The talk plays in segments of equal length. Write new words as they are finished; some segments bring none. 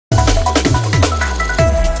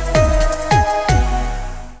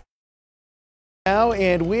now,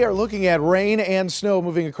 and we are looking at rain and snow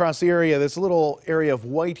moving across the area. This little area of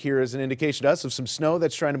white here is an indication to us of some snow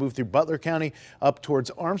that's trying to move through Butler County up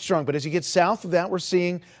towards Armstrong. But as you get south of that, we're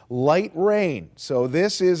seeing light rain. So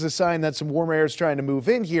this is a sign that some warm air is trying to move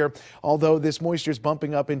in here, although this moisture is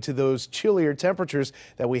bumping up into those chillier temperatures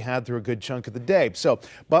that we had through a good chunk of the day. So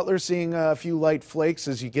Butler seeing a few light flakes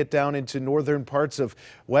as you get down into northern parts of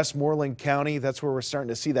Westmoreland County. That's where we're starting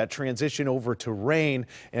to see that transition over to rain.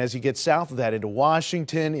 And as you get south of that into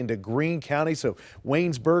Washington, into Greene County, so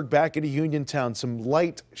Waynesburg back into Uniontown, some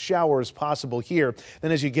light showers possible here.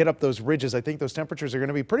 Then as you get up those ridges, I think those temperatures are going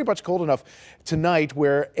to be pretty much cold enough tonight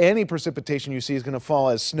where any precipitation you see is going to fall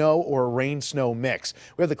as snow or a rain-snow mix.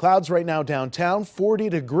 We have the clouds right now downtown, 40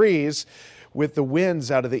 degrees. With the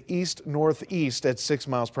winds out of the east-northeast at 6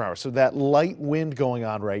 miles per hour. So that light wind going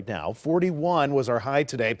on right now. 41 was our high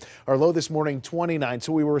today. Our low this morning, 29.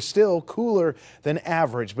 So we were still cooler than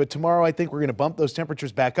average. But tomorrow, I think we're going to bump those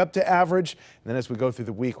temperatures back up to average. And then as we go through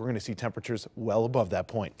the week, we're going to see temperatures well above that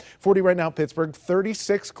point. 40 right now, Pittsburgh,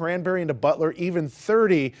 36 Cranberry into Butler, even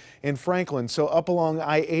 30 in Franklin. So up along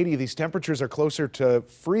I-80, these temperatures are closer to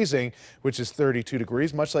freezing, which is 32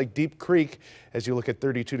 degrees, much like Deep Creek as you look at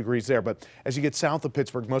 32 degrees there. But as you get south of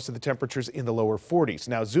Pittsburgh, most of the temperatures in the lower 40s.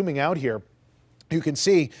 Now zooming out here, you can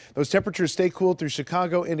see those temperatures stay cool through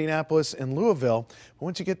Chicago, Indianapolis, and Louisville. But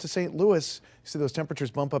once you get to St. Louis, you see those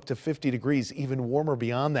temperatures bump up to 50 degrees, even warmer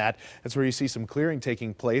beyond that. That's where you see some clearing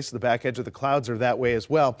taking place. The back edge of the clouds are that way as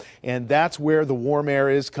well. And that's where the warm air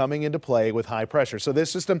is coming into play with high pressure. So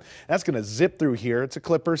this system, that's going to zip through here. It's a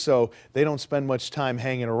clipper, so they don't spend much time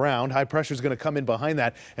hanging around. High pressure is going to come in behind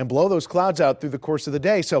that and blow those clouds out through the course of the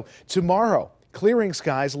day. So tomorrow, clearing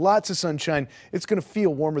skies, lots of sunshine. It's going to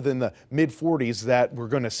feel warmer than the mid-40s that we're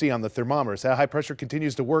going to see on the thermometers. That high pressure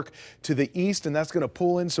continues to work to the east, and that's going to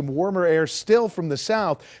pull in some warmer air still from the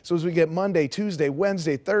south. So as we get Monday, Tuesday,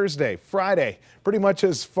 Wednesday, Thursday, Friday, pretty much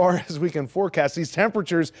as far as we can forecast, these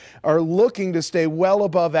temperatures are looking to stay well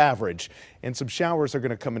above average. And some showers are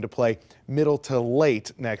going to come into play middle to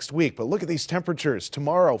late next week. But look at these temperatures.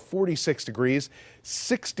 Tomorrow, 46 degrees,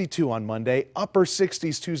 62 on Monday, upper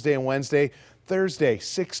 60s Tuesday and Wednesday. Thursday,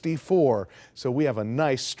 64. So we have a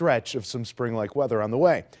nice stretch of some spring-like weather on the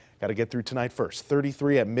way. Got to get through tonight first.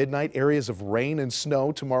 33 at midnight. Areas of rain and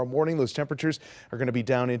snow tomorrow morning. Those temperatures are going to be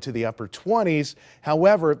down into the upper 20s.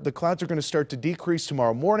 However, the clouds are going to start to decrease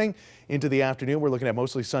tomorrow morning into the afternoon. We're looking at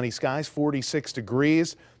mostly sunny skies, 46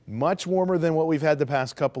 degrees. Much warmer than what we've had the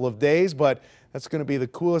past couple of days, but that's going to be the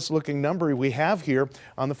coolest looking number we have here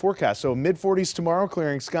on the forecast. So mid-40s tomorrow,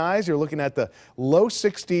 clearing skies. You're looking at the low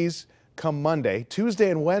 60s come Monday.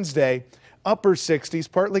 Tuesday and Wednesday, upper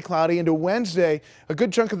 60s, partly cloudy. Into Wednesday, a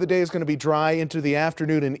good chunk of the day is going to be dry. Into the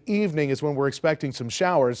afternoon and evening is when we're expecting some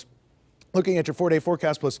showers. Looking at your 4-day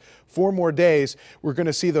forecast plus 4 more days, we're going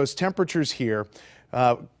to see those temperatures here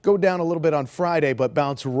go down a little bit on Friday, but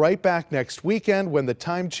bounce right back next weekend when the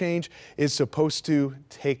time change is supposed to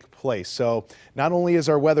take place. So not only is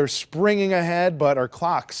our weather springing ahead, but our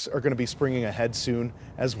clocks are going to be springing ahead soon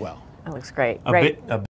as well. That looks great.